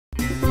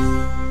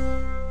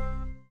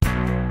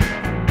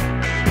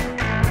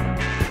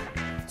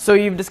So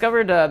you've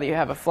discovered that you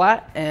have a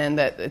flat and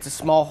that it's a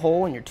small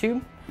hole in your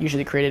tube,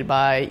 usually created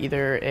by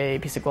either a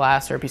piece of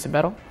glass or a piece of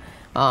metal.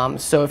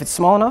 So if it's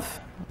small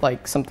enough,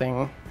 like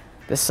something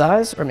this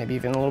size, or maybe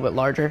even a little bit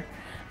larger,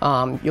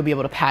 you'll be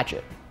able to patch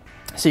it.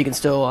 So you can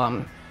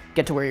still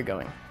get to where you're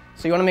going.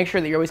 So you want to make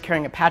sure that you're always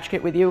carrying a patch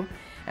kit with you,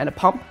 and a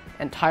pump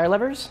and tire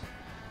levers.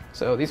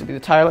 So these would be the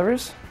tire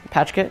levers,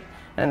 patch kit,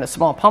 and a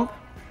small pump.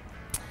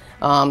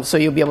 So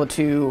you'll be able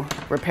to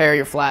repair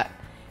your flat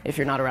if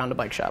you're not around a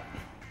bike shop.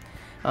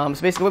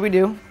 So basically what we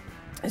do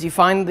is you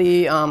find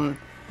the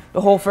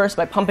hole first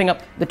by pumping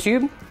up the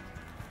tube.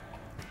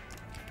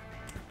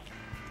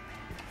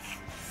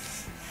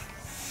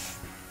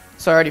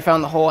 So I already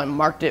found the hole. I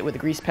marked it with a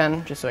grease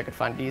pen just so I could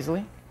find it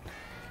easily.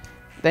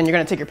 Then you're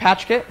going to take your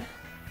patch kit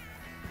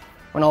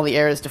when all the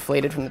air is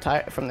deflated from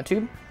the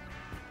tube.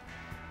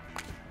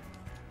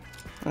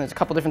 And there's a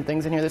couple different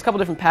things in here. There's a couple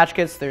different patch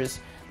kits.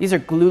 These are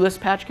glueless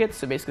patch kits,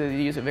 so basically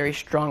they use a very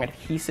strong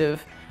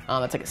adhesive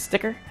that's like a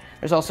sticker.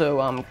 There's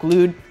also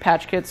glued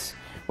patch kits,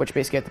 which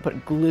basically have to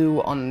put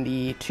glue on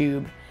the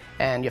tube,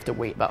 and you have to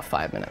wait about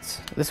 5 minutes.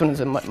 This one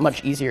is a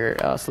much easier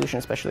solution,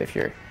 especially if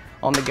you're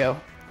on the go.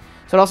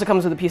 So it also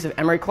comes with a piece of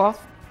Emory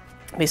cloth.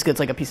 Basically, it's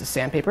like a piece of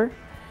sandpaper.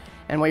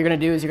 And what you're going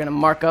to do is you're going to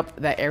mark up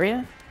that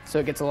area so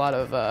it gets a lot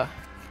of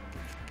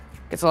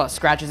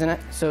scratches in it,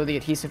 so the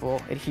adhesive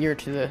will adhere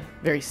to the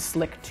very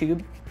slick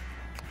tube.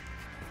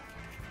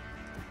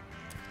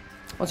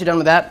 Once you're done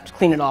with that, just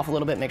clean it off a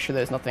little bit, make sure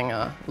there's nothing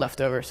left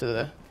over so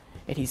the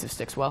adhesive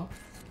sticks well.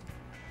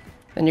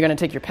 Then you're going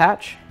to take your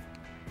patch.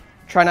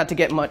 Try not to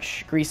get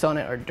much grease on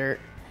it or dirt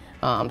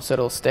so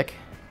it'll stick.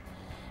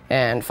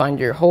 And find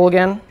your hole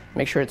again.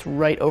 Make sure it's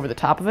right over the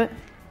top of it.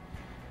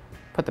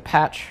 Put the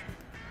patch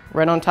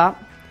right on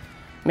top.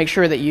 Make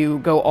sure that you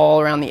go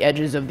all around the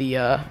edges of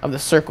the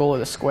circle or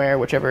the square,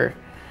 whichever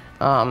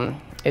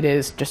it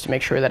is, just to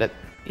make sure that it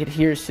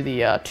adheres to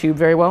the tube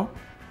very well.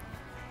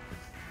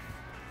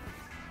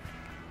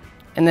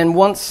 And then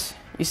once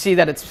you see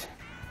that it's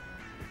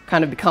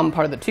kind of become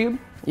part of the tube,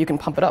 you can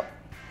pump it up.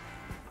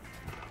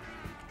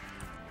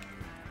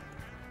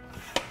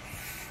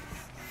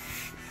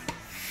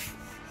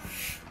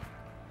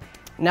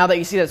 Now that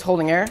you see that it's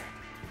holding air,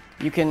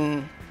 you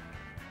can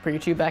put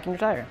your tube back in your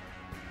tire.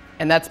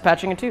 And that's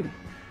patching a tube.